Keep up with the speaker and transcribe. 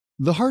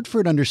The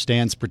Hartford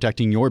understands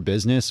protecting your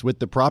business with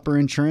the proper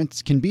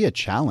insurance can be a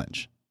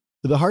challenge.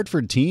 The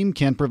Hartford team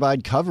can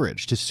provide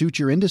coverage to suit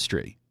your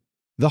industry.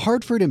 The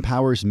Hartford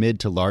empowers mid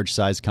to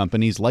large-size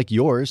companies like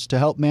yours to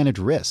help manage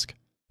risk,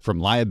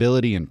 from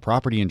liability and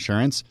property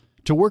insurance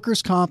to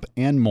workers' comp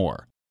and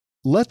more.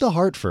 Let The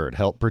Hartford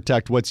help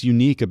protect what's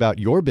unique about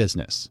your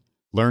business.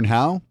 Learn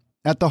how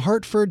at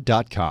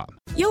thehartford.com.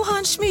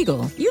 Johann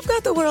Schmiegel, you've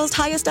got the world's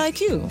highest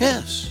IQ.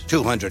 Yes,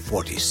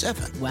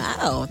 247.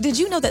 Wow. Did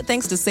you know that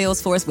thanks to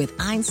Salesforce with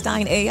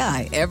Einstein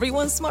AI,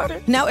 everyone's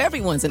smarter? Now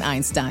everyone's an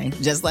Einstein,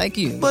 just like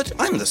you. But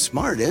I'm the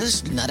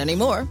smartest. Not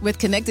anymore. With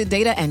connected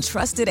data and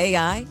trusted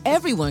AI,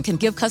 everyone can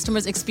give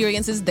customers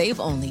experiences they've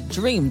only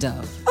dreamed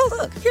of. Oh,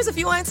 look, here's a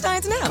few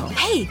Einsteins now.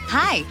 Hey,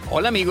 hi.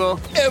 Hola, amigo.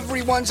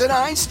 Everyone's an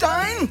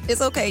Einstein?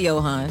 It's okay,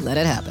 Johann. Let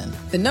it happen.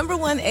 The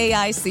 #1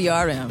 AI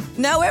CRM.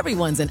 Now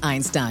everyone's an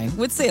Einstein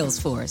with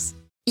Salesforce.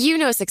 You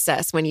know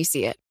success when you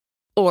see it.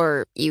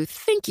 Or you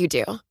think you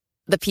do.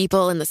 The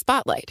people in the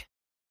spotlight.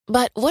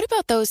 But what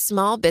about those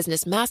small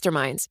business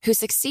masterminds who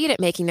succeed at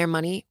making their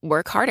money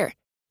work harder?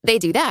 They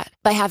do that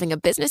by having a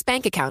business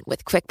bank account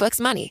with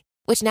QuickBooks Money,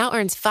 which now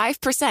earns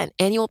 5%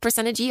 annual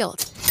percentage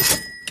yield.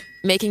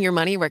 Making your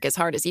money work as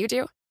hard as you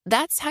do?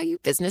 That's how you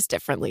business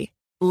differently.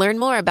 Learn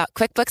more about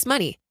QuickBooks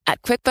Money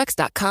at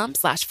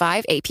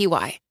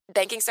quickbooks.com/5APY.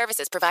 Banking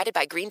services provided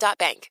by Green Dot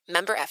Bank.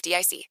 Member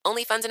FDIC.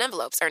 Only funds and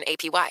envelopes earn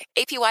APY.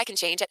 APY can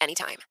change at any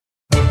time.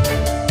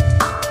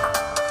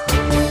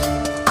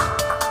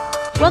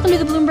 Welcome to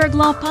the Bloomberg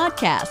Law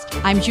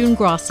Podcast. I'm June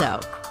Grosso.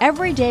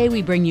 Every day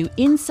we bring you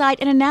insight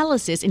and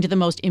analysis into the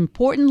most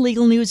important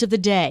legal news of the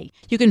day.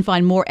 You can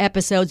find more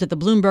episodes of the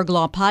Bloomberg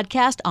Law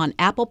Podcast on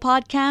Apple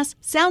Podcasts,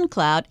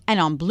 SoundCloud, and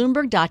on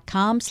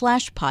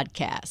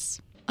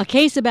Bloomberg.com/podcasts. A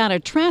case about a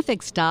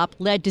traffic stop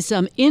led to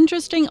some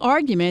interesting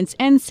arguments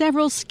and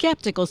several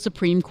skeptical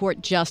Supreme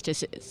Court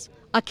justices.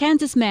 A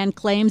Kansas man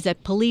claims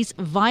that police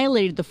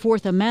violated the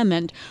Fourth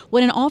Amendment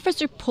when an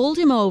officer pulled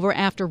him over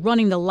after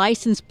running the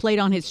license plate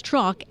on his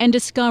truck and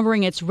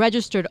discovering its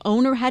registered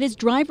owner had his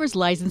driver's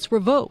license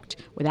revoked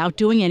without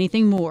doing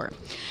anything more.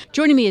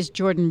 Joining me is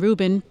Jordan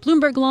Rubin,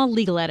 Bloomberg Law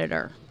legal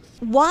editor.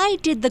 Why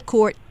did the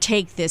court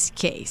take this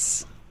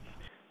case?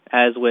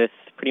 As with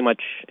pretty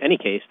much any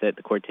case that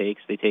the court takes,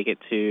 they take it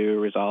to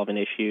resolve an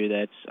issue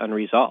that's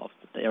unresolved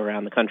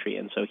around the country.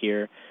 And so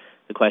here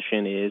the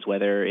question is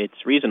whether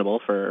it's reasonable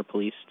for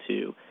police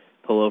to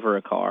pull over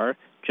a car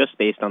just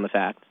based on the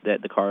fact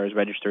that the car's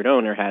registered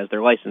owner has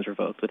their license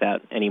revoked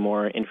without any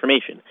more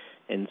information.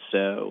 And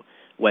so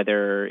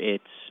whether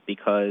it's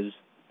because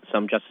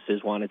some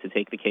justices wanted to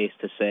take the case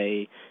to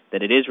say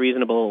that it is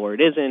reasonable or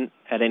it isn't,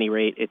 at any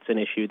rate, it's an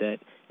issue that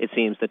it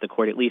seems that the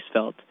court at least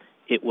felt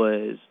it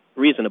was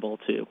reasonable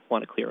to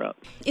want to clear up.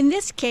 In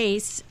this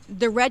case,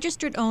 the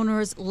registered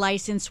owner's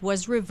license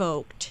was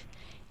revoked,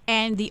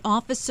 and the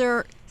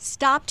officer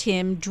stopped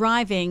him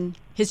driving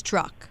his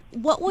truck.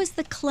 What was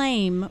the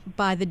claim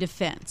by the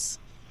defense?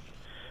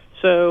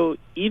 So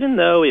even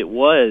though it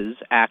was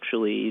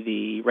actually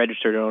the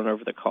registered owner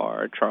of the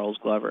car, Charles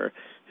Glover,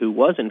 who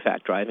was in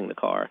fact driving the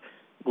car,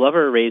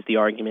 Glover raised the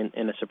argument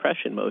in a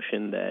suppression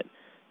motion that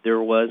there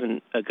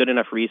wasn't a good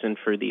enough reason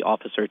for the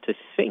officer to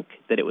think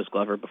that it was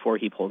Glover before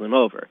he pulled him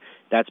over.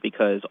 That's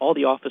because all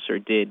the officer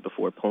did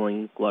before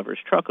pulling Glover's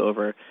truck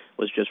over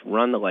was just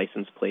run the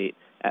license plate,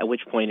 at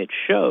which point it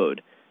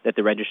showed that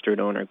the registered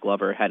owner,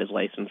 Glover, had his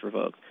license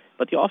revoked.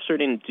 But the officer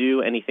didn't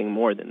do anything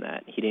more than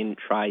that. He didn't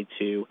try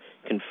to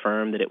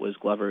confirm that it was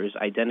Glover's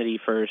identity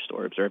first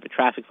or observe a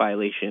traffic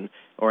violation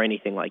or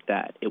anything like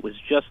that. It was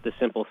just the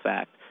simple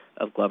fact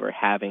of Glover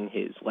having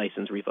his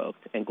license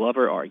revoked. And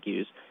Glover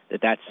argues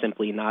that that's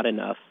simply not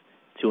enough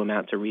to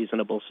amount to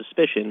reasonable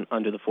suspicion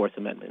under the Fourth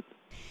Amendment.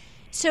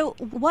 So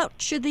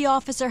what should the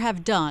officer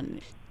have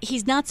done?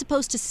 He's not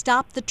supposed to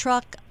stop the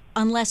truck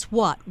unless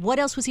what? What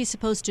else was he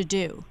supposed to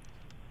do?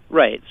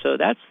 Right. So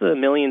that's the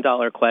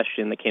million-dollar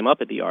question that came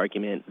up at the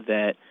argument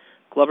that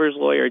Glover's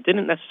lawyer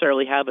didn't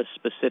necessarily have a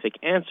specific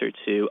answer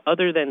to,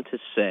 other than to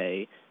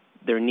say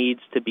there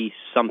needs to be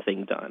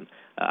something done.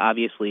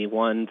 Obviously,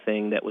 one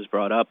thing that was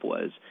brought up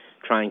was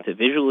trying to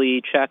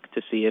visually check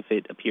to see if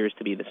it appears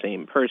to be the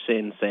same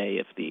person, say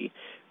if the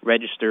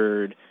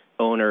registered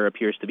owner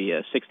appears to be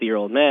a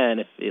 60-year-old man,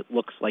 if it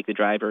looks like the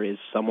driver is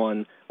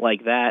someone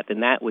like that,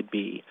 then that would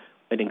be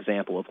an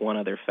example of one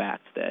other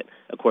fact that,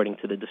 according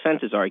to the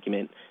defense's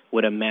argument,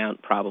 would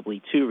amount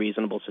probably to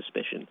reasonable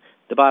suspicion.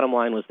 The bottom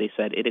line was they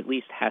said it at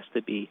least has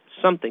to be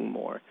something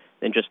more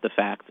than just the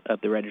fact of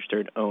the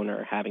registered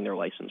owner having their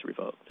license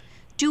revoked.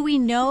 Do we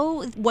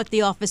know what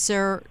the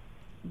officer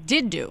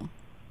did do?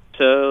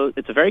 So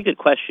it's a very good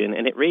question,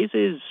 and it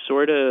raises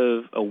sort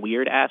of a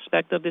weird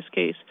aspect of this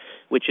case,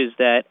 which is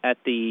that at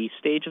the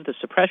stage of the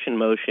suppression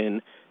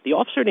motion, the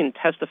officer didn't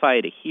testify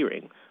at a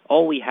hearing.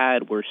 All we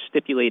had were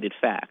stipulated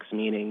facts,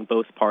 meaning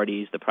both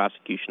parties, the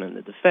prosecution and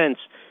the defense,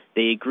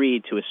 they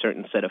agreed to a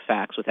certain set of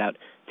facts without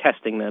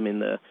testing them in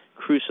the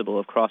crucible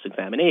of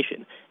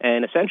cross-examination.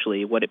 And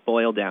essentially what it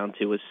boiled down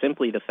to was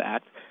simply the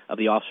fact of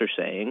the officer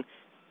saying,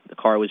 the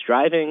car was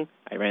driving,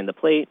 I ran the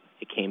plate,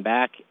 it came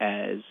back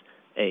as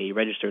the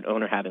registered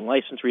owner having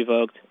license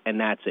revoked, and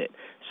that's it.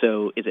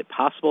 So is it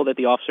possible that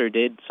the officer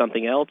did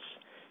something else?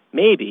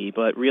 Maybe,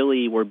 but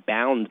really we're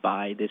bound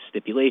by this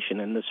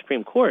stipulation, and the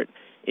Supreme Court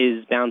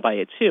is bound by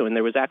it too. And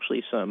there was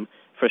actually some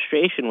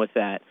frustration with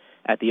that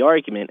at the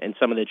argument, and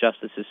some of the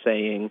justices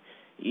saying,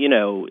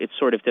 it's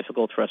sort of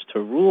difficult for us to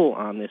rule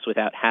on this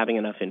without having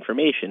enough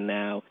information.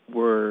 Now,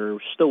 we're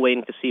still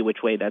waiting to see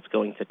which way that's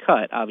going to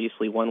cut.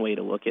 Obviously, one way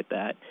to look at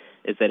that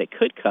is that it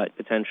could cut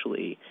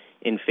potentially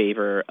in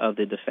favor of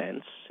the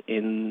defense,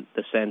 in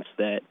the sense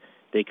that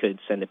they could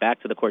send it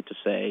back to the court to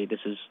say, this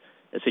is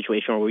a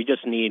situation where we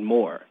just need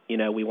more.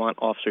 We want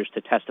officers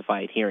to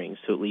testify at hearings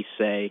to at least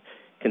say,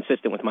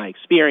 consistent with my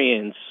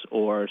experience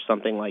or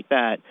something like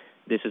that,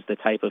 this is the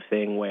type of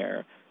thing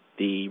where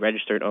the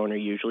registered owner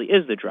usually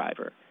is the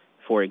driver,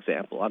 for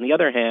example. On the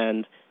other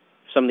hand,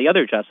 some of the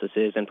other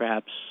justices, and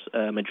perhaps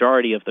a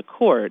majority of the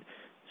court,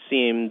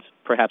 seemed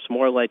perhaps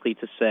more likely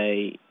to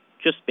say,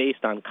 just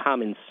based on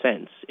common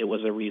sense, it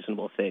was a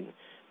reasonable thing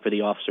for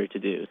the officer to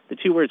do. The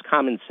two words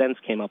common sense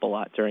came up a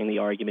lot during the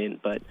argument,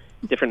 but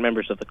different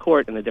members of the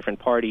court and the different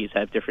parties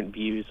have different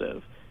views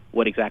of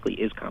what exactly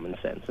is common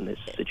sense in this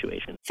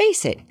situation.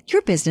 Face it,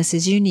 your business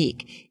is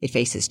unique. It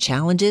faces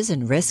challenges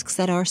and risks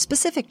that are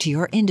specific to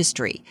your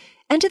industry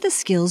and to the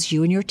skills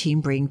you and your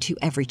team bring to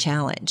every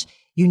challenge.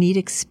 You need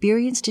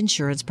experienced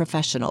insurance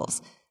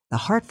professionals. The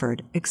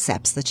Hartford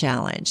accepts the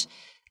challenge.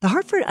 The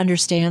Hartford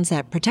understands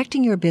that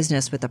protecting your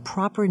business with the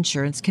proper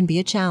insurance can be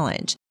a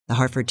challenge. The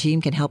Hartford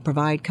team can help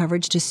provide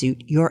coverage to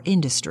suit your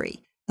industry.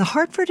 The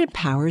Hartford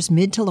empowers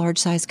mid to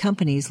large-size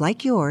companies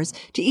like yours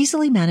to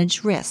easily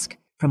manage risk,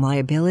 from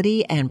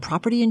liability and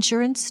property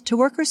insurance to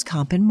workers'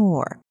 comp and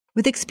more.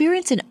 With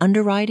experience in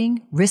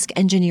underwriting, risk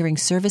engineering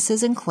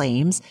services, and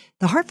claims,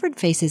 the Hartford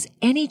faces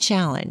any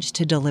challenge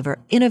to deliver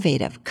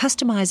innovative,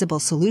 customizable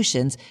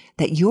solutions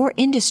that your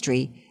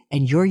industry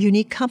and your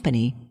unique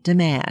company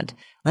demand.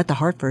 Let the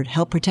Hartford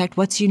help protect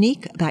what's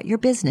unique about your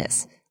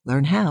business.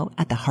 Learn how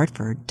at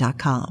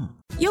thehartford.com.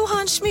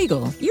 Johann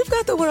Schmiegel, you've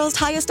got the world's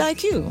highest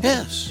IQ.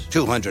 Yes,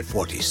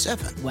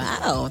 247.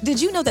 Wow. Did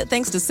you know that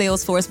thanks to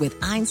Salesforce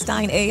with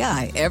Einstein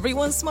AI,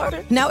 everyone's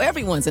smarter? Now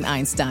everyone's an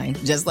Einstein,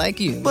 just like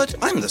you. But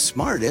I'm the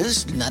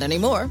smartest. Not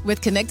anymore.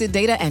 With connected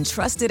data and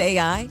trusted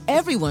AI,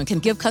 everyone can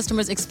give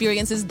customers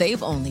experiences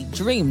they've only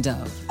dreamed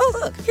of. Oh,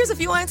 look, here's a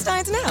few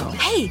Einsteins now.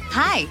 Hey,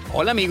 hi.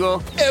 Hola,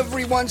 amigo.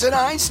 Everyone's an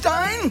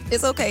Einstein?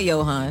 It's okay,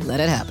 Johann. Let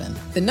it happen.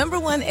 The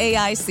 #1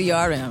 AI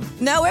CRM.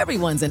 Now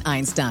everyone's an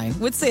Einstein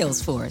with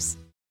Salesforce.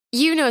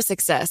 You know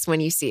success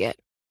when you see it.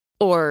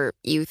 Or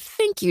you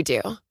think you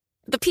do.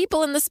 The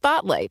people in the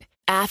spotlight.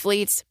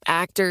 Athletes,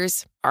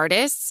 actors,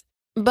 artists.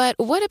 But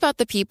what about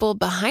the people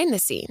behind the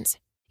scenes?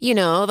 You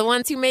know, the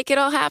ones who make it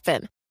all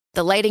happen.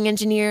 The lighting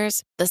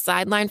engineers, the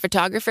sideline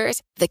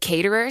photographers, the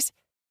caterers.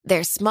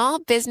 They're small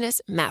business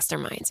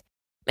masterminds.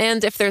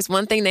 And if there's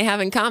one thing they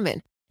have in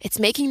common, it's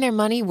making their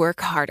money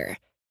work harder.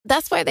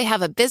 That's why they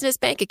have a business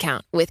bank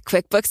account with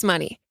QuickBooks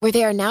Money, where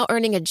they are now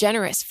earning a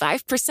generous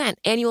 5%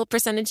 annual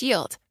percentage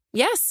yield.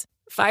 Yes,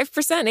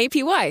 5%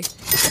 APY.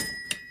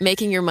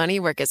 Making your money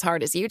work as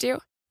hard as you do?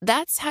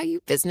 That's how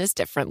you business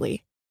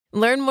differently.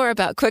 Learn more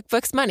about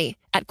QuickBooks Money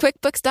at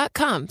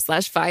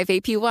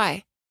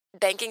quickbooks.com/5APY.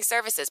 Banking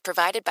services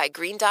provided by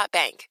Green Dot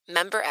Bank,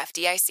 member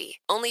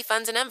FDIC. Only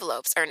funds and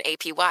envelopes earn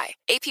APY.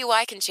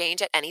 APY can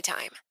change at any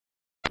time.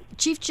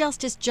 Chief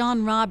Justice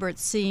John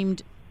Roberts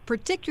seemed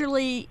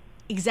particularly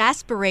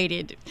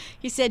exasperated.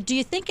 He said, do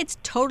you think it's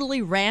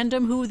totally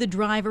random who the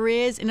driver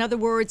is? In other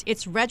words,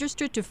 it's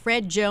registered to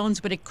Fred Jones,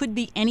 but it could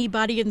be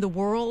anybody in the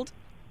world?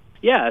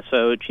 Yeah,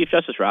 so Chief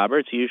Justice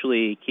Roberts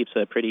usually keeps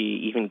a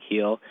pretty even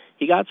keel.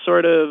 He got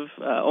sort of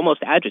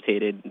almost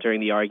agitated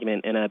during the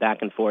argument in a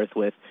back and forth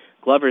with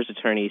Glover's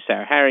attorney,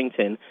 Sarah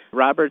Harrington.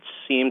 Roberts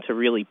seemed to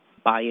really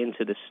buy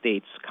into the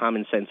state's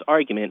common sense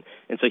argument,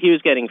 and so he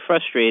was getting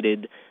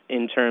frustrated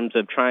in terms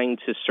of trying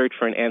to search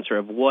for an answer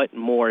of what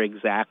more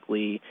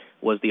exactly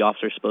was the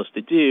officer supposed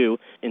to do,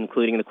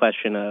 including the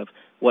question of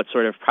what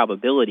sort of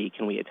probability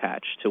can we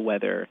attach to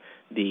whether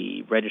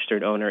the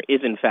registered owner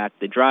is in fact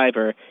the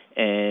driver.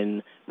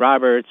 And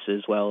Roberts,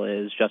 as well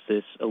as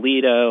Justice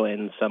Alito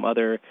and some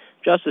other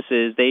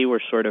justices, they were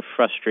sort of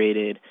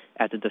frustrated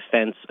at the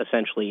defense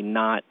essentially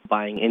not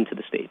buying into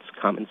the state's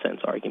common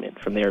sense argument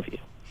from their view.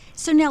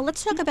 So now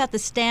let's talk about the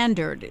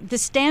standard. The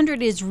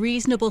standard is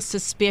reasonable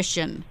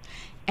suspicion,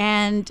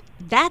 and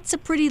that's a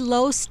pretty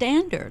low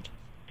standard.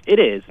 It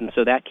is, and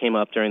so that came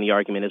up during the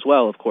argument as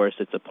well. Of course,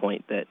 it's a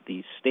point that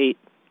the state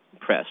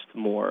pressed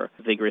more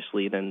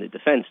vigorously than the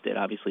defense did.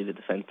 Obviously, the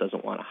defense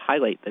doesn't want to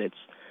highlight that it's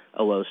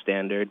a low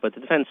standard, but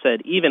the defense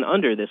said even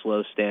under this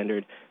low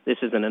standard, this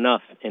isn't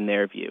enough in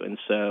their view. And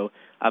so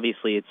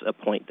obviously it's a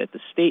point that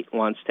the state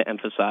wants to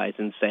emphasize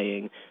in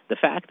saying the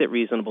fact that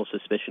reasonable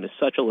suspicion is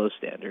such a low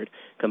standard,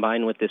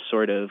 combined with this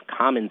sort of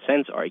common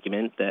sense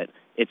argument that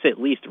it's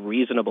at least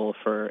reasonable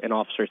for an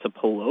officer to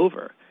pull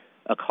over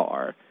a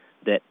car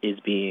that is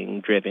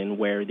being driven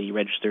where the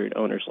registered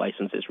owner's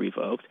license is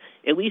revoked,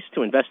 at least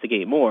to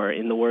investigate more.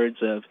 In the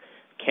words of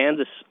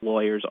Kansas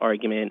lawyer's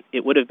argument,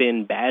 it would have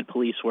been bad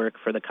police work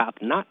for the cop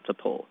not to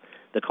pull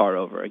the car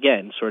over.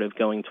 Again, sort of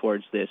going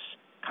towards this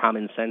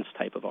common sense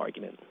type of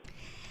argument.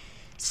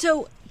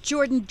 So,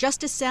 Jordan,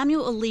 Justice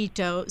Samuel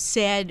Alito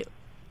said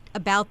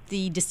about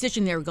the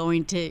decision they were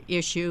going to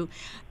issue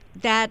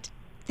that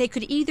they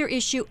could either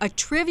issue a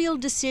trivial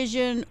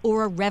decision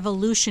or a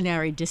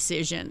revolutionary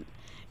decision.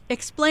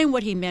 Explain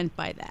what he meant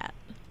by that.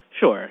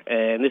 Sure.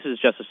 And this is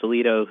Justice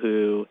Alito,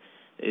 who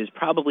is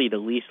probably the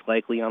least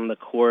likely on the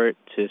court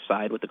to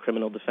side with the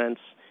criminal defense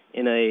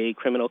in a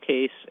criminal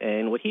case.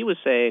 And what he was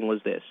saying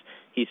was this.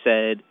 He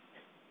said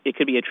it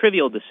could be a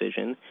trivial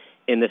decision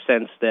in the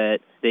sense that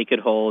they could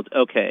hold,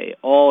 okay,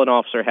 all an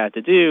officer had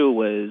to do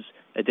was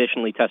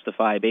additionally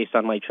testify based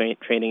on my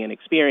training and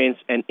experience,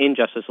 and in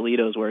Justice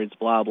Alito's words,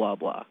 blah, blah,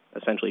 blah,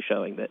 essentially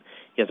showing that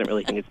he doesn't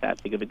really think it's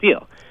that big of a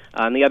deal.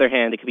 On the other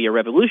hand, it could be a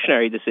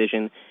revolutionary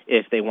decision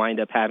if they wind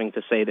up having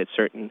to say that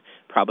certain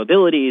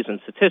probabilities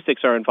and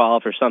statistics are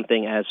involved or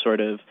something as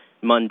sort of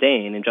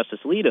mundane, in Justice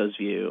Alito's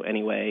view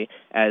anyway,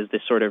 as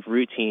this sort of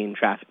routine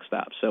traffic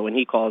stop. So when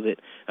he calls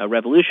it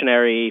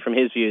revolutionary, from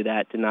his view,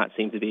 that did not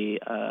seem to be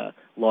a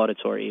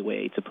laudatory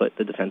way to put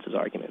the defense's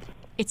argument.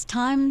 It's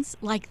times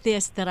like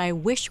this that I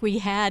wish we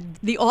had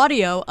the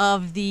audio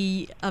of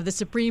the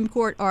Supreme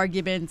Court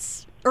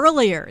arguments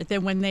earlier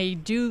than when they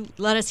do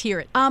let us hear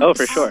it.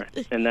 For sure.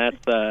 And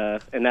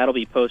that'll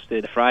be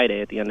posted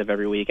Friday at the end of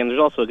every week. And there's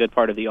also a good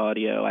part of the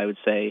audio, I would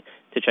say,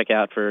 to check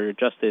out for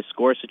Justice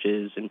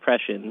Gorsuch's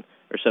impression,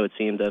 or so it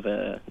seemed, of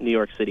a New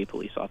York City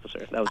police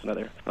officer. That was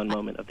another fun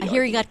moment of the argument. I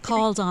hear he got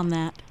called on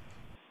that.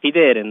 He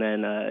did, and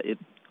then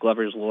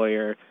Glover's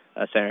lawyer,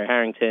 Senator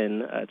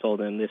Harrington, told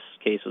him this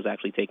case was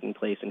actually taking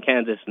place in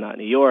Kansas, not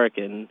New York,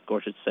 and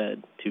Gorsuch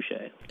said,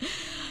 touche.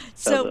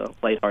 So that was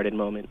a lighthearted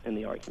moment in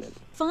the argument.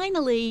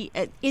 Finally,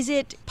 is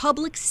it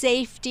public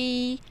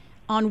safety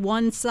on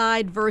one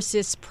side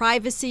versus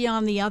privacy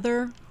on the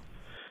other?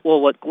 Well,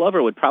 what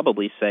Glover would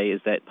probably say is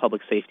that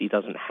public safety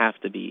doesn't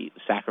have to be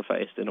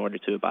sacrificed in order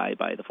to abide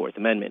by the Fourth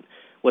Amendment.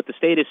 What the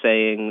state is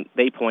saying,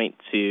 they point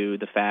to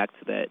the fact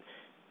that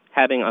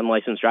having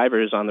unlicensed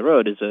drivers on the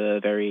road is a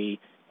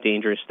very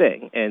dangerous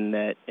thing, and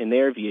that, in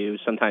their view,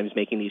 sometimes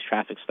making these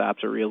traffic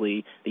stops are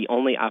really the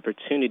only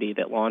opportunity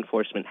that law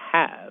enforcement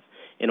have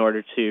in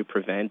order to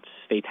prevent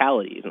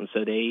fatalities. And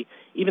so they,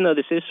 even though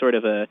this is sort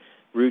of a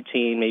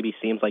routine, maybe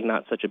seems like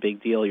not such a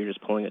big deal, you're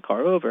just pulling a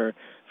car over,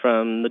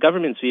 from the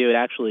government's view, it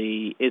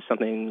actually is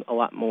something a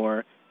lot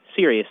more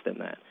serious than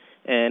that.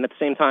 And at the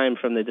same time,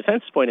 from the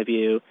defense's point of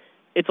view,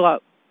 it's a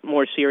lot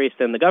more serious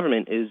than the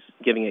government is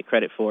giving it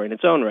credit for in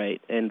its own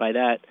right. And by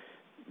that,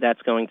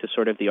 that's going to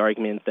sort of the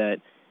argument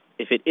that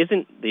if it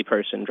isn't the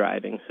person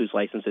driving whose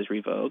license is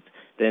revoked,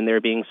 then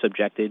they're being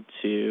subjected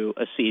to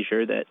a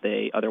seizure that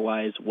they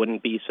otherwise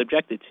wouldn't be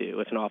subjected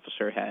to if an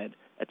officer had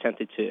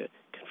attempted to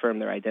confirm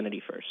their identity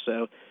first.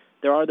 So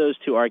there are those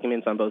two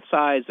arguments on both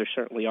sides. There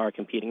certainly are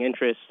competing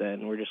interests,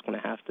 and we're just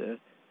going to have to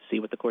see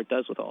what the court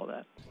does with all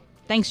that.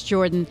 Thanks,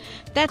 Jordan.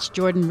 That's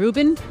Jordan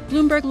Rubin,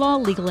 Bloomberg Law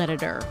legal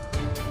editor.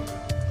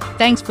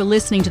 Thanks for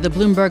listening to the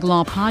Bloomberg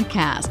Law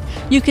Podcast.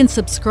 You can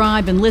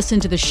subscribe and listen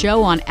to the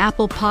show on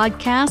Apple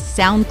Podcasts,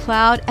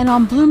 SoundCloud, and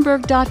on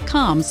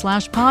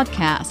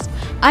Bloomberg.com/podcast.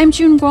 I'm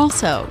June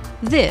Grosso.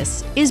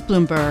 This is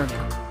Bloomberg.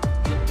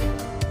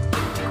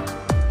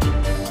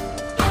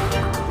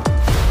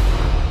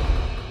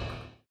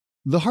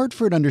 The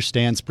Hartford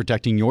understands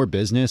protecting your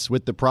business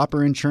with the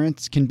proper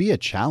insurance can be a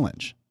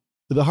challenge.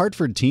 The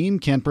Hartford team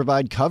can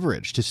provide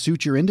coverage to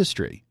suit your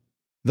industry.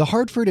 The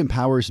Hartford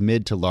empowers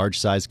mid to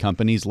large-size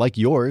companies like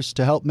yours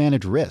to help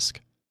manage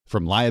risk,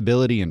 from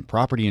liability and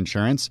property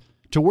insurance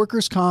to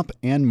workers' comp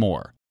and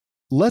more.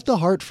 Let The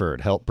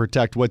Hartford help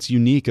protect what's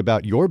unique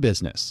about your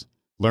business.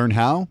 Learn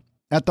how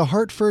at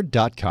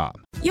thehartford.com.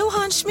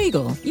 Johann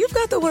Schmiegel, you've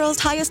got the world's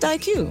highest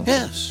IQ.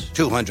 Yes,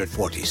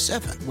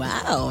 247.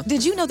 Wow.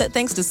 Did you know that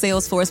thanks to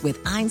Salesforce with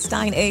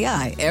Einstein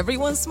AI,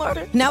 everyone's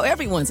smarter? Now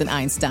everyone's an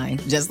Einstein,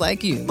 just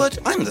like you. But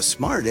I'm the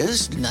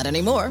smartest. Not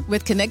anymore.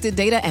 With connected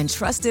data and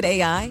trusted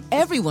AI,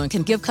 everyone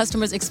can give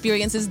customers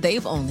experiences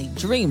they've only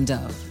dreamed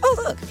of.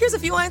 Oh, look, here's a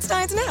few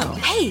Einsteins now.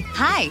 Hey,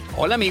 hi.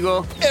 Hola,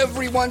 amigo.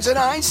 Everyone's an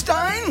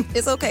Einstein?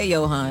 It's okay,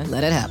 Johann.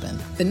 Let it happen.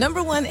 The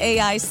 #1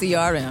 AI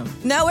CRM.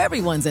 Now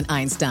everyone's an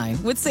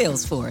Einstein with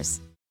Salesforce.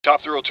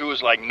 Top Thrill 2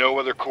 is like no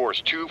other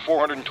course. 2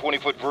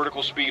 420-foot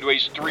vertical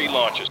speedways, 3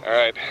 launches. All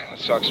right,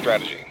 let's talk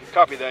strategy.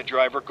 Copy that,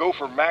 driver. Go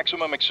for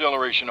maximum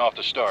acceleration off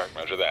the start.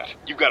 Roger that.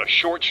 You've got a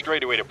short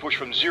straightaway to push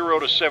from 0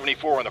 to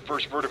 74 on the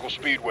first vertical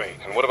speedway.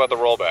 And what about the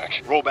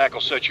rollback? Rollback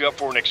will set you up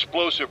for an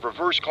explosive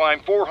reverse climb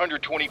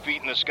 420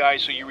 feet in the sky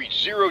so you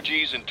reach 0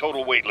 G's in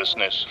total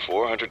weightlessness.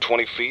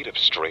 420 feet of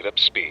straight-up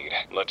speed.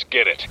 Let's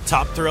get it.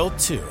 Top Thrill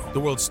 2, the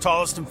world's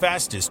tallest and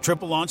fastest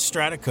triple-launch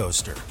strata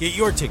coaster. Get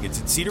your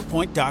tickets at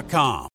cedarpoint.com.